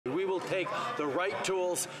will take the right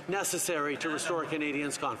tools necessary to restore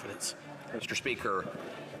Canadians' confidence. Mr. Speaker,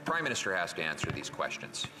 the Prime Minister has to answer these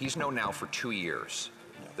questions. He's known now for 2 years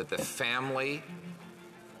that the family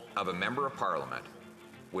of a member of Parliament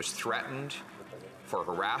was threatened for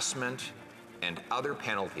harassment and other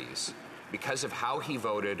penalties because of how he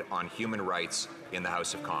voted on human rights in the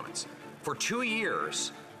House of Commons. For 2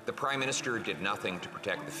 years, the Prime Minister did nothing to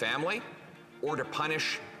protect the family or to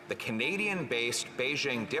punish the Canadian-based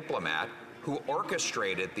Beijing diplomat who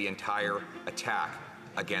orchestrated the entire attack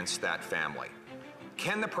against that family.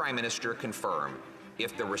 Can the Prime Minister confirm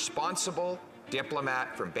if the responsible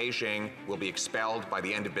diplomat from Beijing will be expelled by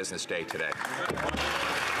the end of business day today? The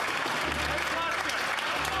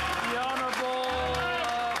Honourable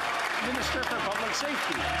Minister for Public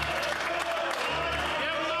Safety.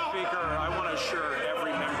 Speaker, I want to assure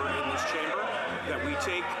every member in this chamber that we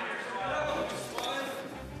take